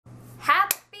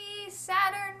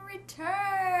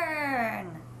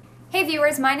return. Hey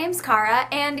viewers, my name's Cara,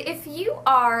 and if you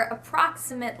are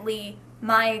approximately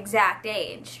my exact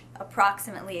age,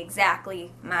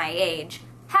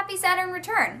 happy Saturn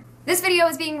return. This video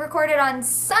is being recorded on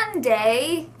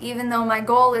Sunday, even though my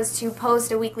goal is to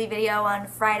post a weekly video on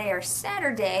Friday or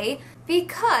Saturday,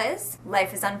 because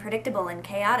life is unpredictable and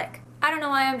chaotic. I don't know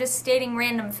why I'm just stating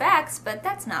random facts, but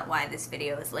that's not why this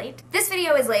video is late. This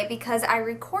video is late because I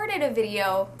recorded a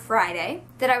video Friday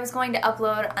that I was going to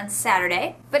upload on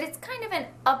Saturday, but it's kind of an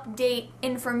update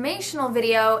informational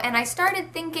video, and I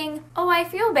started thinking, oh, I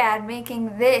feel bad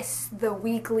making this the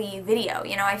weekly video.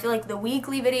 You know, I feel like the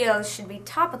weekly videos should be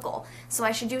topical, so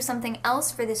I should do something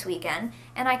else for this weekend,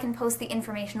 and I can post the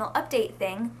informational update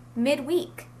thing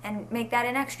midweek and make that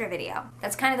an extra video.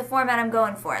 That's kind of the format I'm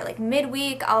going for. Like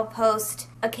midweek, I'll post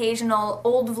occasional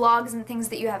old vlogs and things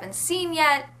that you haven't seen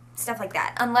yet, stuff like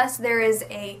that. Unless there is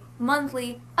a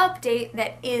monthly update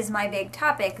that is my big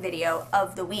topic video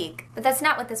of the week. But that's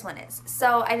not what this one is.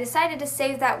 So I decided to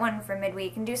save that one for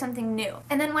midweek and do something new.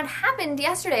 And then what happened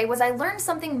yesterday was I learned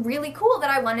something really cool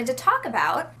that I wanted to talk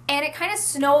about, and it kind of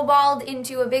snowballed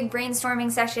into a big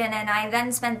brainstorming session, and I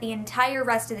then spent the entire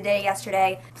rest of the day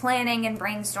yesterday planning and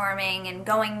brainstorming and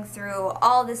going through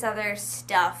all this other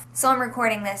stuff. So I'm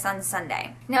recording this on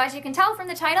Sunday. Now, as you can tell from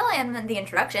the title and the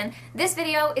introduction, this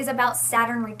video is about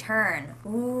Saturn return.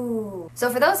 Ooh. So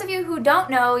for those of you who don't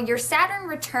know, your Saturn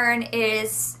return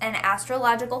is an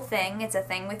astrological thing. It's a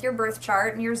thing with your birth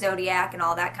chart and your zodiac and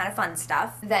all that kind of fun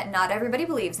stuff that not everybody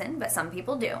believes in, but some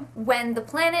people do. When the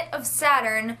planet of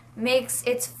Saturn makes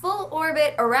its full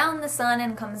orbit around the sun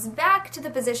and comes back to the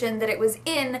position that it was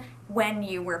in when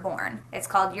you were born. It's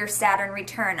called your Saturn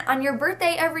return. On your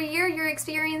birthday every year, you're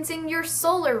experiencing your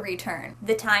solar return,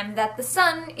 the time that the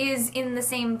sun is in the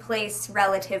same place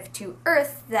relative to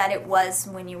Earth that it was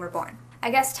when you were born. I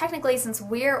guess technically, since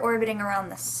we're orbiting around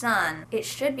the sun, it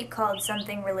should be called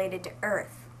something related to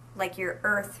Earth, like your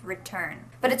Earth return.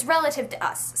 But it's relative to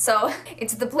us, so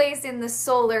it's the place in the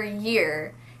solar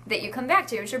year that you come back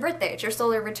to. It's your birthday, it's your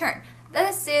solar return.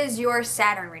 This is your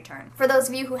Saturn return. For those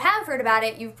of you who have heard about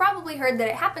it, you've probably heard that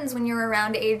it happens when you're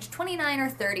around age 29 or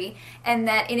 30, and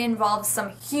that it involves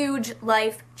some huge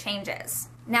life changes.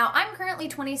 Now, I'm currently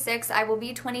 26, I will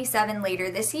be 27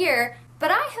 later this year,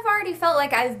 but I have already felt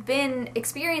like I've been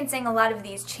experiencing a lot of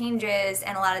these changes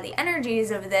and a lot of the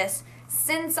energies of this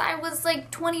since I was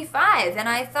like 25, and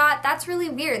I thought that's really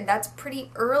weird. That's pretty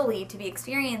early to be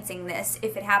experiencing this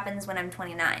if it happens when I'm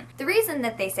 29. The reason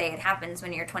that they say it happens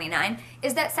when you're 29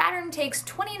 is that Saturn takes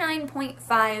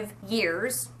 29.5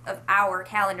 years of our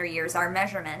calendar years, our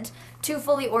measurement, to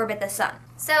fully orbit the sun.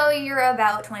 So you're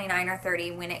about 29 or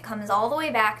 30 when it comes all the way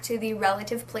back to the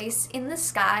relative place in the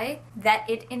sky that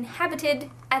it inhabited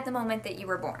at the moment that you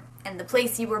were born, and the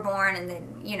place you were born, and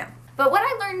then, you know. But what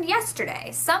I learned yesterday,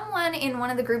 someone in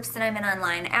one of the groups that I'm in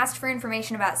online asked for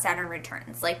information about Saturn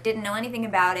returns, like didn't know anything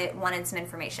about it, wanted some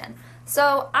information.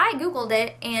 So I Googled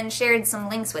it and shared some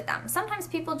links with them. Sometimes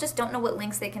people just don't know what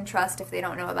links they can trust if they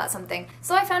don't know about something.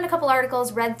 So I found a couple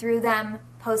articles, read through them,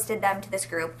 posted them to this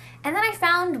group, and then I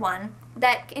found one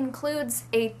that includes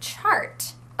a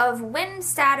chart of when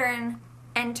Saturn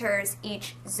enters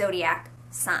each zodiac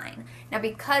sign. Now,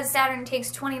 because Saturn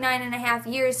takes 29.5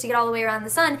 years to get all the way around the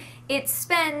sun, it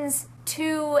spends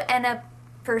 2 and a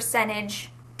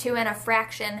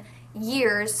fraction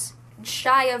years,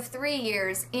 shy of 3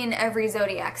 years, in every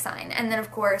zodiac sign. And then,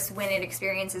 of course, when it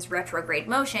experiences retrograde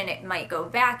motion, it might go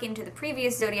back into the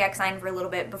previous zodiac sign for a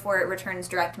little bit before it returns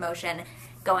direct motion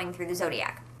going through the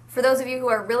zodiac. For those of you who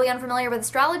are really unfamiliar with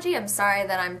astrology, I'm sorry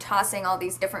that I'm tossing all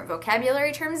these different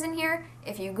vocabulary terms in here.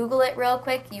 If you Google it real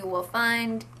quick, you will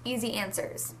find easy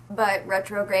answers. But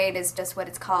retrograde is just what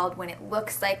it's called when it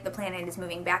looks like the planet is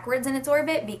moving backwards in its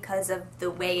orbit because of the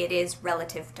way it is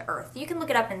relative to Earth. You can look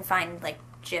it up and find like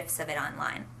GIFs of it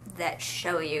online that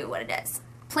show you what it is.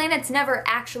 Planets never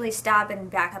actually stop and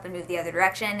back up and move the other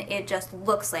direction, it just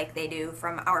looks like they do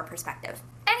from our perspective.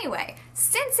 Anyway,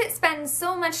 since it spends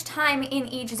so much time in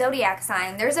each zodiac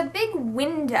sign, there's a big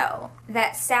window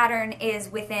that Saturn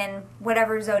is within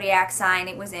whatever zodiac sign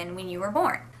it was in when you were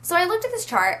born. So I looked at this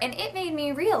chart and it made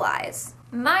me realize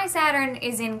my Saturn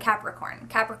is in Capricorn.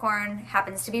 Capricorn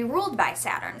happens to be ruled by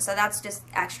Saturn, so that's just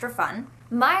extra fun.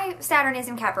 My Saturn is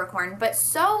in Capricorn, but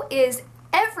so is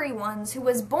everyone's who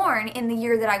was born in the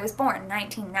year that I was born,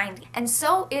 1990. And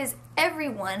so is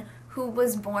everyone who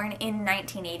was born in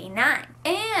 1989.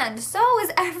 And so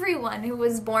is everyone who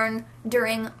was born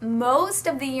during most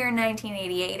of the year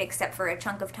 1988, except for a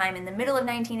chunk of time in the middle of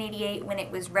 1988 when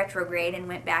it was retrograde and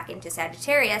went back into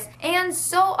Sagittarius. And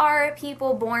so are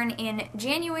people born in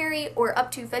January or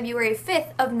up to February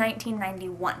 5th of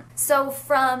 1991. So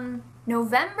from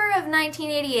November of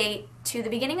 1988 to the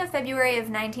beginning of February of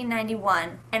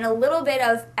 1991, and a little bit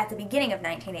of at the beginning of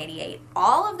 1988,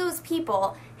 all of those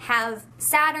people have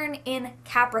Saturn in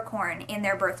Capricorn in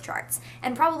their birth charts,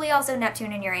 and probably also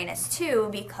Neptune and Uranus too,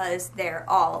 because they're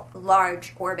all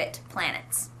large orbit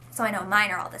planets. So I know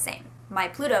mine are all the same. My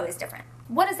Pluto is different.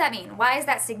 What does that mean? Why is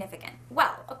that significant?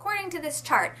 Well, according to this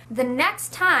chart, the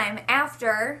next time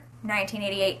after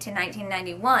 1988 to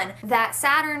 1991 that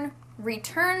Saturn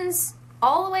returns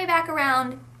all the way back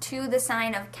around to the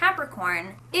sign of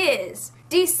Capricorn is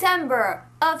December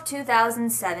of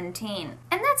 2017.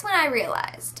 And that's when I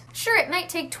realized, sure, it might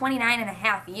take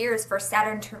 29.5 years for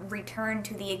Saturn to return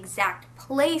to the exact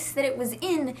place that it was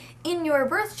in your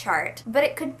birth chart, but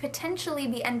it could potentially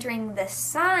be entering the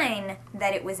sign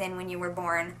that it was in when you were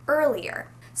born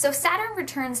earlier. So Saturn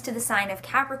returns to the sign of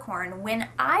Capricorn when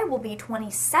I will be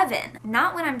 27,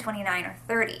 not when I'm 29 or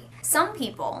 30. Some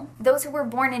people, those who were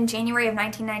born in January of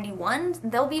 1991,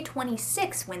 they'll be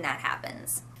 26 when that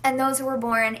happens. And those who were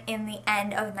born in the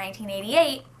end of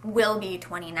 1988 will be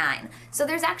 29. So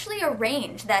there's actually a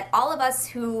range that all of us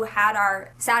who had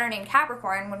our Saturn in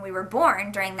Capricorn when we were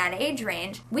born during that age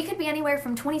range, we could be anywhere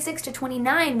from 26 to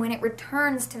 29 when it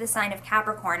returns to the sign of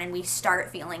Capricorn and we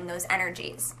start feeling those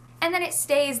energies. And then it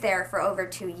stays there for over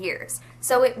 2 years.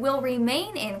 So it will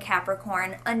remain in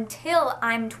Capricorn until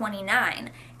I'm 29,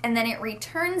 and then it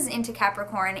returns into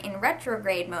Capricorn in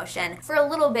retrograde motion for a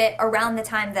little bit around the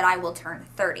time that I will turn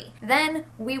 30. Then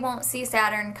we won't see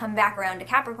Saturn come back around to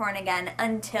Capricorn again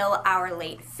until our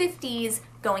late 50s,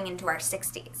 going into our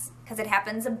 60s, because it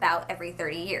happens about every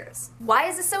 30 years. Why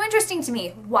is this so interesting to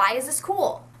me? Why is this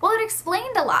cool? Well, it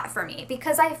explained a lot for me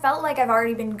because I felt like I've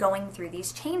already been going through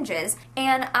these changes,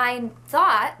 and I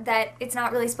thought that it's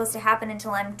not really supposed to happen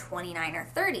until I'm 29 or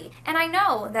 30. And I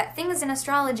know that things in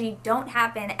astrology don't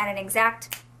happen at an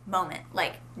exact moment.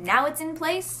 Like, now it's in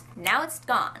place, now it's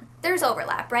gone. There's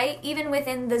overlap, right? Even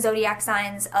within the zodiac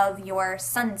signs of your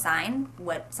sun sign,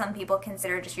 what some people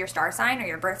consider just your star sign or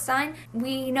your birth sign,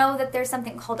 we know that there's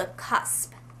something called a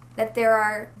cusp. That there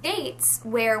are dates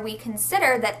where we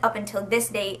consider that up until this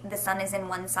date the sun is in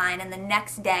one sign and the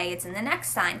next day it's in the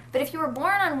next sign. But if you were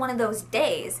born on one of those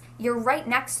days, you're right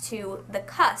next to the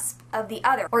cusp of the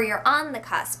other, or you're on the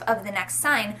cusp of the next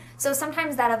sign, so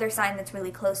sometimes that other sign that's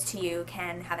really close to you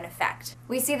can have an effect.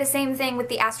 We see the same thing with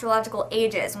the astrological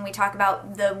ages when we talk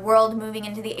about the world moving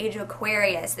into the age of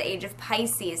Aquarius, the age of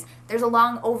Pisces. There's a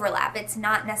long overlap. It's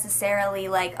not necessarily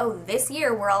like, oh, this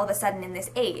year we're all of a sudden in this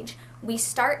age. We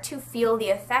start to feel the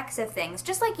effects of things,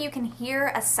 just like you can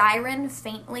hear a siren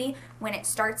faintly when it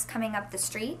starts coming up the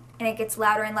street, and it gets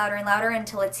louder and louder and louder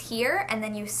until it's here, and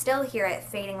then you still hear it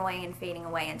fading away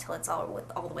until it's all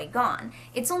the way gone.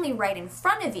 It's only right in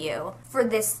front of you for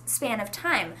this span of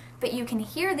time, but you can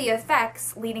hear the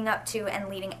effects leading up to and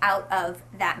leading out of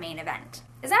that main event.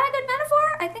 Is that a good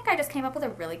metaphor? I think I just came up with a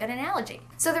really good analogy.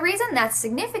 So the reason that's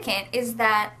significant is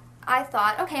that I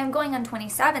thought, okay, I'm going on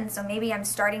 27, so maybe I'm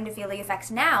starting to feel the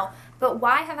effects now, but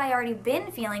why have I already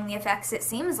been feeling the effects, it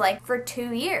seems like, for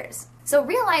 2 years? So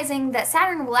realizing that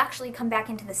Saturn will actually come back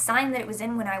into the sign that it was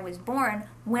in when I was born,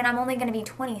 when I'm only going to be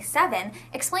 27,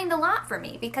 explained a lot for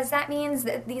me, because that means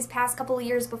that these past couple of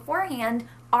years beforehand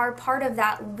are part of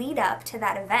that lead up to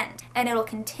that event, and it'll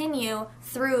continue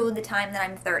through the time that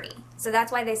I'm 30. So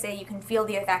that's why they say you can feel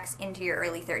the effects into your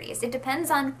early 30s. It depends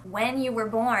on when you were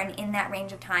born in that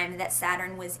range of time that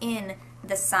Saturn was in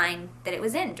the sign that it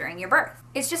was in during your birth.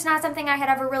 It's just not something I had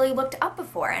ever really looked up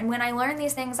before, and when I learn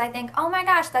these things I think, oh my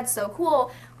gosh, that's so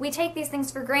cool. We take these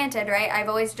things for granted, right? I've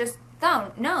always just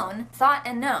thought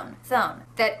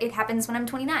that it happens when I'm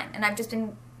 29, and I've just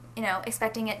been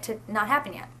expecting it to not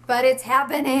happen yet. But it's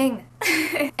happening!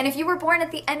 And if you were born at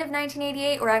the end of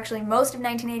 1988, or actually most of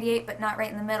 1988, but not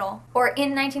right in the middle, or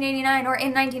in 1989, or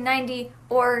in 1990,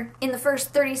 or in the first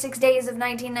 36 days of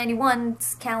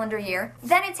 1991's calendar year,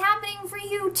 then it's happening for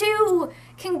you too!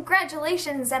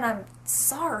 Congratulations, and I'm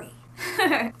sorry.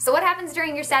 So what happens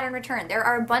during your Saturn return? There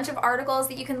are a bunch of articles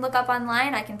that you can look up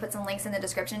online. I can put some links in the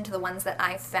description to the ones that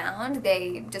I found.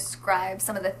 They describe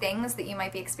some of the things that you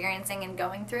might be experiencing and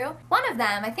going through. One of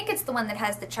them, I think it's the one that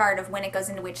has the chart of when it goes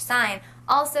into which sign,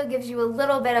 Also gives you a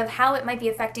little bit of how it might be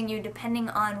affecting you depending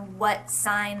on what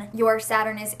sign your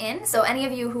Saturn is in. So any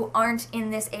of you who aren't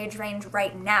in this age range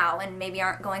right now and maybe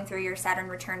aren't going through your Saturn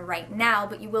return right now,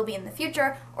 but you will be in the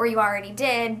future, or you already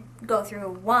did go through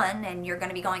one and you're going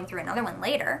to be going through another one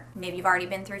later. Maybe you've already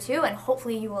been through two and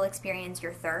hopefully you will experience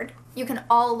your third. You can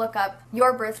all look up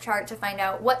your birth chart to find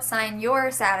out what sign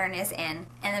your Saturn is in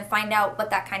and then find out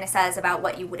what that kind of says about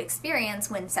what you would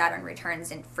experience when Saturn returns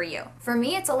in for you. For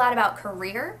me, it's a lot about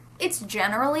career. It's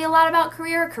generally a lot about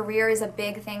career. Career is a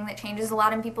big thing that changes a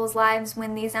lot in people's lives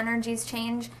when these energies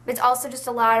change. But it's also just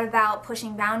a lot about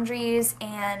pushing boundaries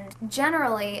and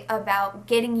generally about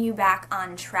getting you back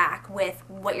on track with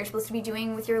what you're supposed to be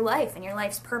doing with your life and your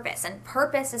life's purpose. And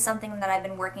purpose is something that I've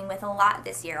been working with a lot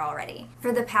this year already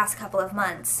for the past couple of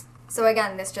months. So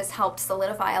again, this just helped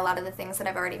solidify a lot of the things that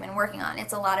I've already been working on.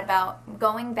 It's a lot about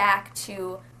going back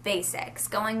to basics,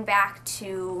 going back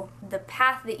to the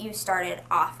path that you started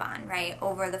off on, right?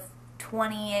 Over the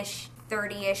 20-ish,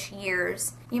 30-ish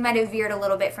years, you might have veered a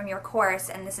little bit from your course,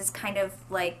 and this is kind of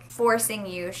like forcing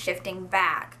you, shifting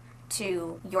back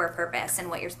to your purpose and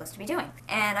what you're supposed to be doing.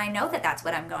 And I know that that's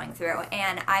what I'm going through,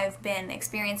 and I've been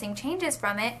experiencing changes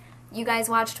from it. You guys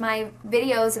watched my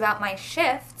videos about my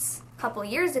shifts a couple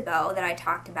years ago that I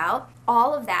talked about.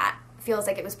 All of that feels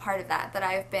like it was part of that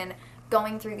I've been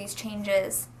going through these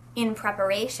changes in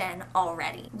preparation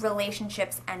already.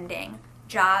 Relationships ending,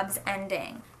 jobs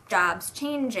ending, jobs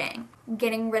changing,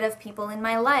 getting rid of people in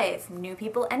my life, new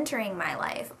people entering my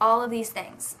life, all of these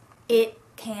things. It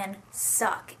can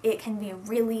suck. It can be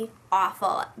really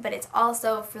awful, but it's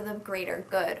also for the greater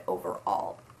good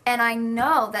overall. And I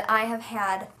know that I have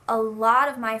had a lot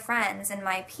of my friends and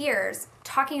my peers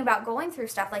talking about going through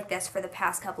stuff like this for the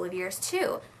past couple of years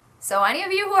too. So any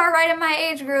of you who are right in my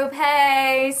age group,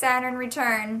 hey, Saturn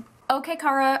return. Okay,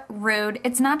 Cara, rude.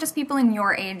 It's not just people in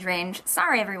your age range.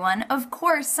 Sorry, everyone. Of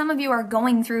course, some of you are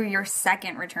going through your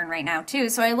second return right now, too.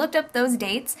 So I looked up those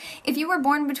dates. If you were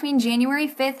born between January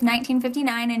 5th,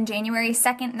 1959 and January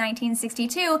 2nd,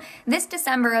 1962, this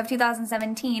December of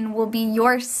 2017 will be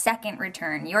your second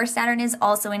return. Your Saturn is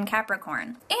also in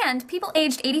Capricorn. And people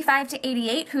aged 85 to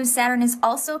 88 whose Saturn is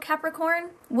also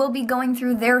Capricorn will be going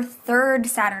through their third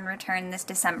Saturn return this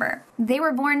December. They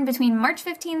were born between March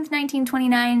 15th,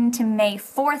 1929 to May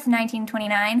 4th,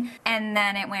 1929, and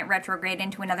then it went retrograde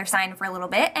into another sign for a little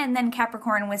bit, and then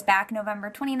Capricorn was back November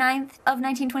 29th of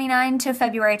 1929 to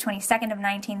February 22nd of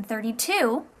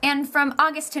 1932, and from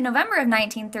August to November of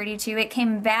 1932 it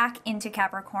came back into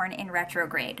Capricorn in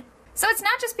retrograde. So it's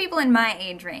not just people in my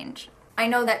age range. I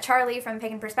know that Charlie from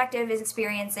Pagan Perspective is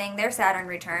experiencing their Saturn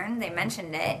return. They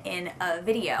mentioned it in a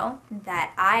video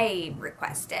that I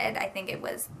requested. I think it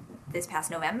was this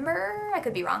past November. I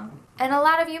could be wrong. And a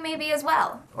lot of you may be as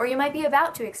well. Or you might be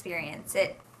about to experience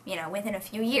it, you know, within a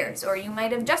few years. Or you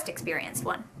might have just experienced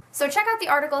one. So check out the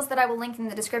articles that I will link in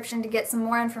the description to get some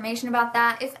more information about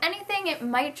that. If anything, it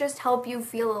might just help you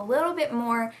feel a little bit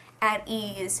more at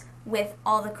ease with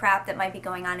all the crap that might be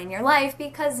going on in your life,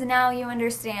 because now you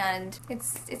understand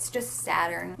it's just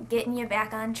Saturn getting you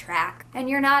back on track, and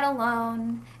you're not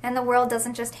alone, and the world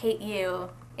doesn't just hate you,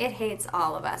 it hates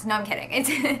all of us. No, I'm kidding.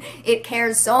 It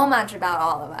cares so much about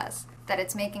all of us that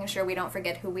it's making sure we don't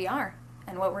forget who we are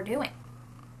and what we're doing.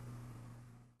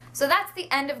 So that's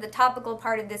the end of the topical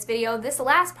part of this video. This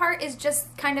last part is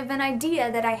just kind of an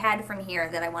idea that I had from here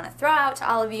that I want to throw out to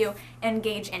all of you and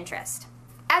gauge interest.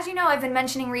 As you know, I've been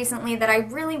mentioning recently that I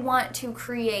really want to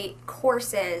create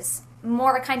courses,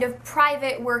 more kind of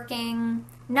private working,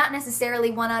 not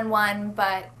necessarily one-on-one,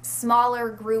 but smaller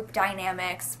group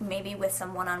dynamics, maybe with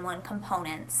some one-on-one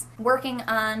components, working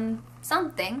on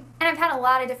something. And I've had a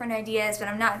lot of different ideas, but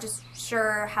I'm not just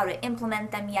sure how to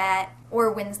implement them yet,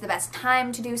 or when's the best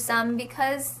time to do some,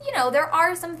 because, you know, there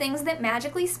are some things that,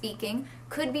 magically speaking,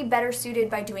 could be better suited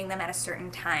by doing them at a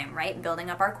certain time, right? Building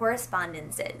up our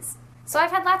correspondences. So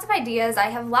I've had lots of ideas, I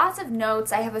have lots of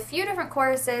notes, I have a few different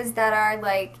courses that are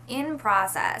like in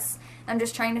process. I'm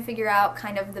just trying to figure out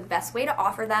kind of the best way to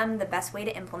offer them, the best way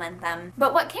to implement them.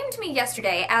 But what came to me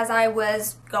yesterday as I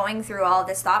was going through all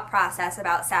this thought process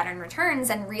about Saturn returns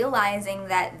and realizing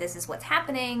that this is what's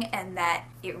happening and that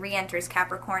it re-enters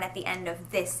Capricorn at the end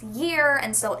of this year,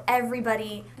 and so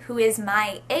everybody who is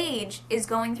my age is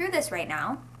going through this right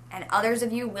now, and others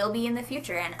of you will be in the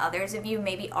future, and others of you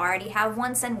maybe already have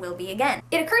once and will be again.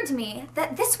 It occurred to me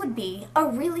that this would be a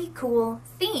really cool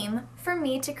theme for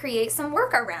me to create some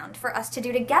work around for us to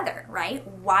do together, right?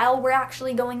 While we're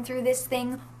actually going through this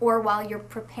thing, or while you're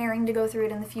preparing to go through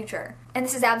it in the future. And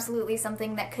this is absolutely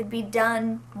something that could be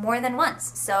done more than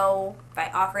once. So if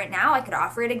I offer it now, I could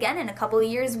offer it again in a couple of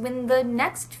years when the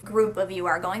next group of you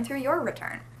are going through your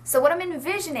return. So what I'm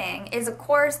envisioning is a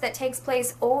course that takes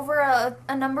place over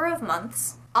a number of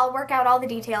months. I'll work out all the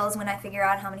details when I figure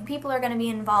out how many people are going to be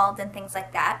involved and things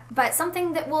like that. But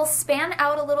something that will span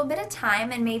out a little bit of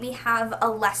time and maybe have a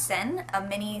lesson, a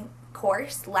mini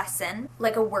course lesson,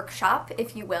 like a workshop,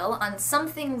 if you will, on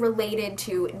something related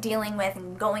to dealing with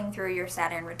and going through your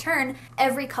Saturn return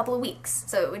every couple of weeks.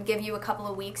 So it would give you a couple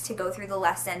of weeks to go through the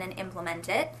lesson and implement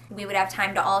it. We would have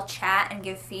time to all chat and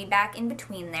give feedback in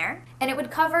between there. And it would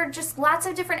cover just lots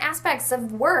of different aspects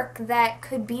of work that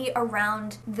could be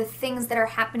around the things that are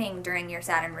happening during your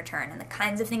Saturn return and the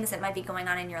kinds of things that might be going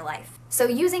on in your life. So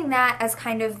using that as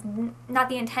kind of not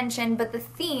the intention, but the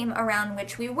theme around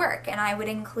which we work. And I would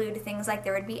include things like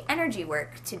there would be energy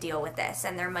work to deal with this,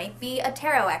 and there might be a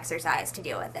tarot exercise to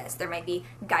deal with this. There might be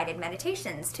guided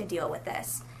meditations to deal with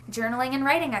this, journaling and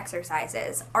writing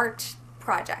exercises, art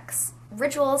projects,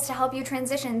 rituals to help you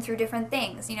transition through different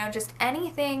things, you know, just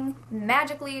anything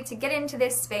magically to get into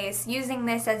this space using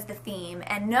this as the theme,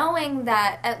 and knowing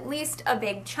that at least a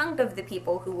big chunk of the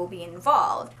people who will be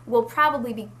involved will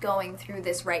probably be going through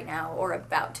this right now or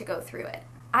about to go through it.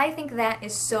 I think that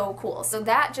is so cool. So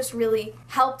that just really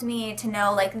helped me to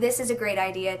know, like, this is a great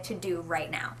idea to do right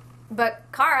now. But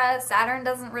Cara, Saturn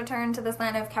doesn't return to the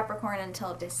sign of Capricorn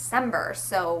until December,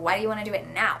 so why do you want to do it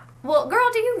now? Well,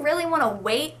 girl, do you really want to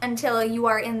wait until you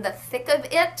are in the thick of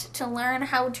it to learn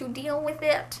how to deal with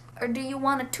it? Or do you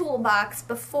want a toolbox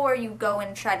before you go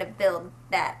and try to build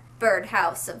that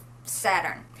birdhouse of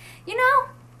Saturn? You know?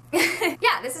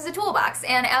 Yeah, this is a toolbox,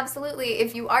 and absolutely,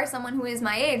 if you are someone who is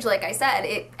my age, like I said,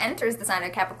 it enters the sign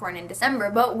of Capricorn in December,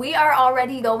 but we are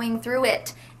already going through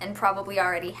it, and probably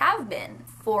already have been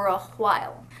for a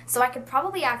while. So I could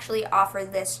probably actually offer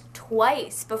this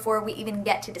twice before we even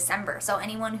get to December. So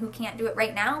anyone who can't do it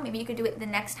right now, maybe you could do it the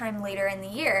next time later in the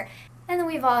year. And then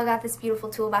we've all got this beautiful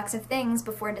toolbox of things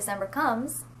before December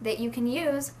comes that you can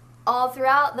use all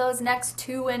throughout those next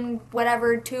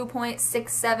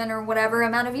 2.67 or whatever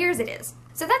amount of years it is.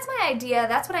 So that's my idea,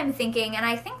 that's what I'm thinking, and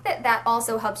I think that that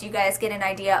also helps you guys get an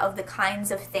idea of the kinds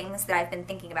of things that I've been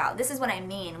thinking about. This is what I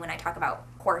mean when I talk about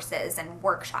courses and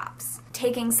workshops.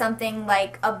 Taking something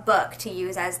like a book to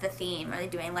use as the theme, or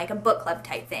doing like a book club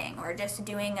type thing, or just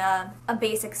doing a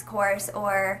basics course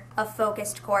or a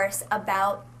focused course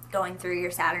about going through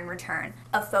your Saturn return,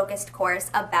 a focused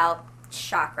course about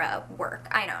chakra work,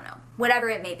 I don't know, whatever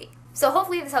it may be. So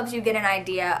hopefully this helps you get an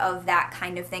idea of that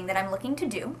kind of thing that I'm looking to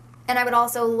do. And I would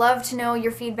also love to know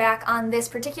your feedback on this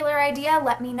particular idea.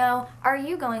 Let me know, are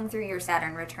you going through your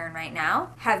Saturn return right now?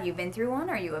 Have you been through one?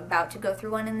 Are you about to go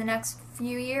through one in the next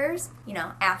few years, you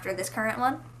know, after this current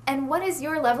one? And what is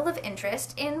your level of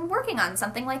interest in working on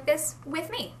something like this with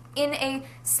me? In a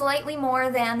slightly more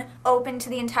than open to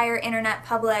the entire internet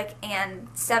public and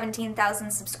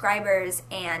 17,000 subscribers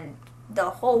and the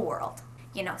whole world.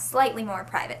 You know, slightly more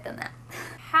private than that.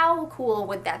 How cool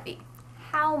would that be?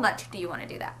 How much do you want to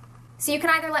do that? So you can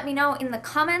either let me know in the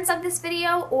comments of this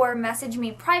video or message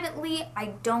me privately.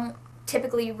 I don't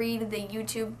typically read the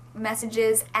YouTube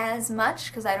messages as much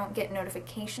because I don't get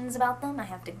notifications about them. I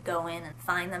have to go in and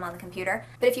find them on the computer.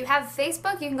 But if you have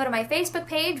Facebook, you can go to my Facebook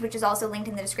page, which is also linked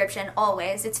in the description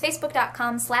always. It's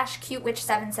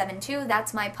facebook.com/cutewitch772.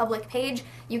 That's my public page.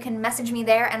 You can message me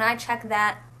there and I check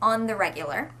that on the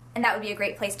regular. And that would be a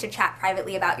great place to chat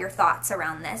privately about your thoughts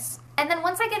around this. And then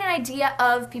once I get an idea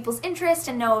of people's interest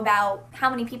and know about how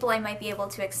many people I might be able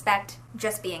to expect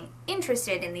just being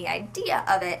interested in the idea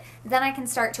of it, then I can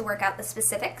start to work out the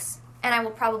specifics. And I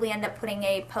will probably end up putting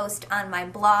a post on my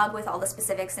blog with all the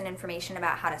specifics and information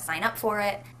about how to sign up for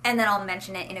it. And then I'll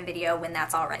mention it in a video when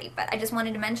that's all ready. But I just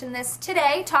wanted to mention this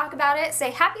today, talk about it,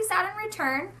 say happy Saturn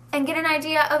return, and get an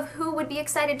idea of who would be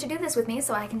excited to do this with me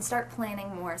so I can start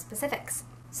planning more specifics.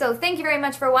 So thank you very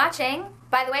much for watching.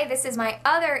 By the way, this is my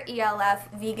other ELF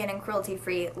vegan and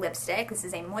cruelty-free lipstick. This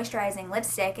is a moisturizing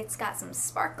lipstick. It's got some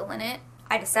sparkle in it.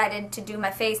 I decided to do my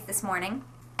face this morning,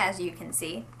 as you can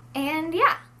see. And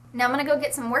yeah, now I'm gonna go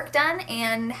get some work done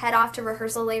and head off to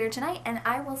rehearsal later tonight, and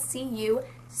I will see you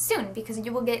soon because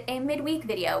you will get a midweek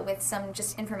video with some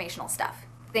just informational stuff.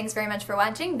 Thanks very much for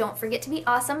watching. Don't forget to be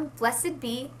awesome, blessed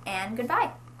be, and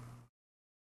goodbye.